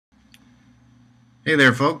Hey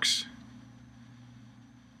there, folks.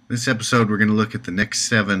 This episode we're going to look at the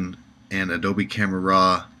Nex-7 and Adobe Camera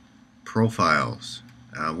Raw profiles.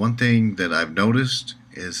 One thing that I've noticed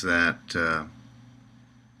is that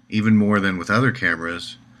even more than with other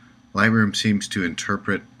cameras, Lightroom seems to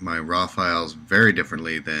interpret my RAW files very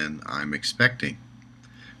differently than I'm expecting.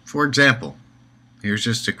 For example, here's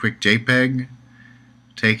just a quick JPEG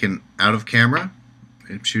taken out of camera.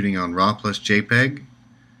 I'm shooting on RAW plus JPEG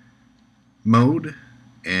mode,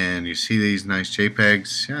 and you see these nice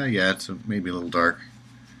JPEGs. Yeah, it's maybe a little dark.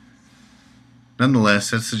 Nonetheless,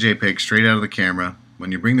 that's the JPEG straight out of the camera.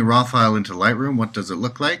 When you bring the RAW file into Lightroom, what does it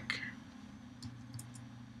look like?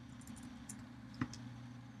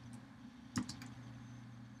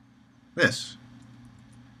 This.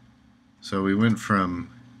 So we went from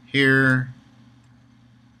here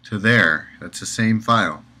to there. That's the same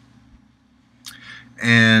file.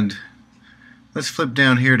 And let's flip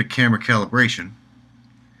down here to camera calibration.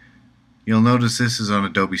 You'll notice this is on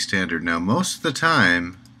Adobe Standard. Now, most of the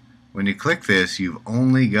time when you click this, you've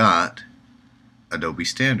only got Adobe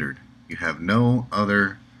Standard. You have no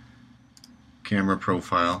other camera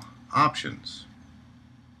profile options.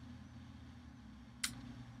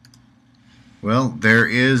 Well, there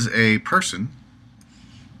is a person,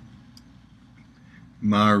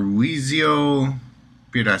 Maurizio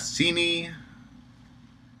Piracini.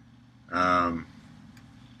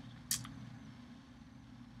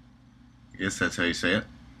 I guess that's how you say it.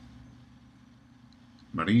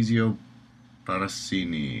 Maurizio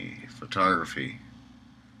Piracini Photography.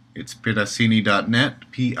 It's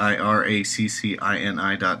piracini.net,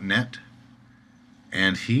 P-I-R-A-C-C-I-N-I.net.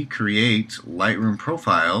 And he creates Lightroom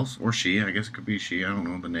profiles, or she, I guess it could be she, I don't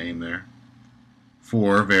know the name there,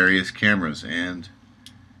 for various cameras. And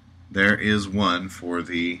there is one for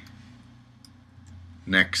the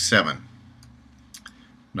Nex-7.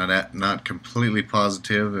 Not completely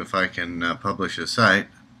positive if I can publish a site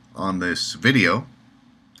on this video,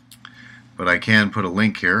 but I can put a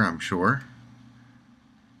link here, I'm sure.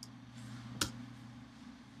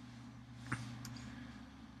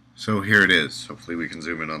 So here it is. Hopefully we can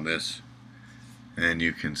zoom in on this and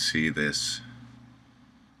you can see this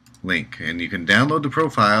link, and you can download the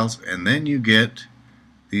profiles, and then you get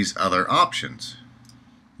these other options,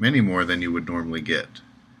 many more than you would normally get.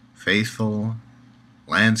 Faithful,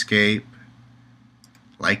 landscape,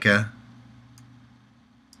 Leica,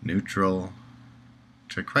 neutral,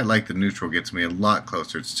 which I quite like. The neutral gets me a lot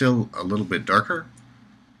closer. It's still a little bit darker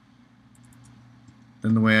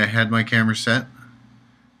than the way I had my camera set,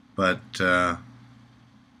 but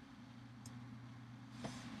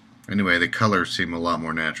anyway, the colors seem a lot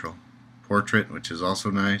more natural. Portrait, which is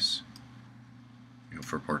also nice,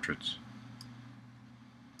 for portraits.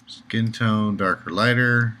 Skin tone, darker,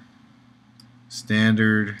 lighter,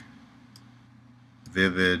 standard,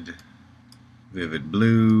 vivid, vivid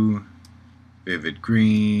blue, vivid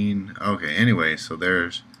green. Okay, anyway, so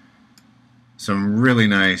there's some really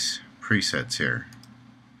nice presets here.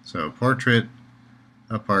 So portrait,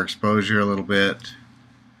 up our exposure a little bit,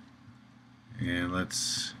 and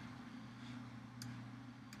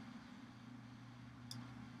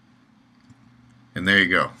and there you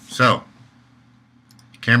go. So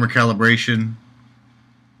camera calibration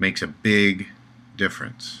makes a big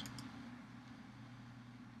difference.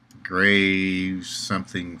 Gray,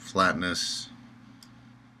 something, flatness,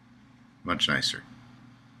 much nicer.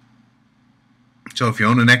 So if you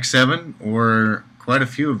own a Nex-7 or quite a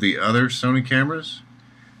few of the other Sony cameras,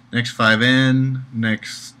 Nex-5N,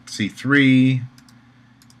 Nex-C3,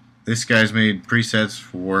 this guy's made presets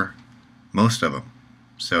for most of them.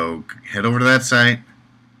 So head over to that site,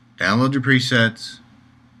 download your presets,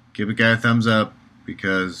 give a guy a thumbs up,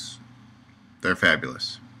 because they're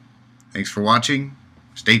fabulous. Thanks for watching.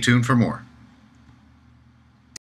 Stay tuned for more.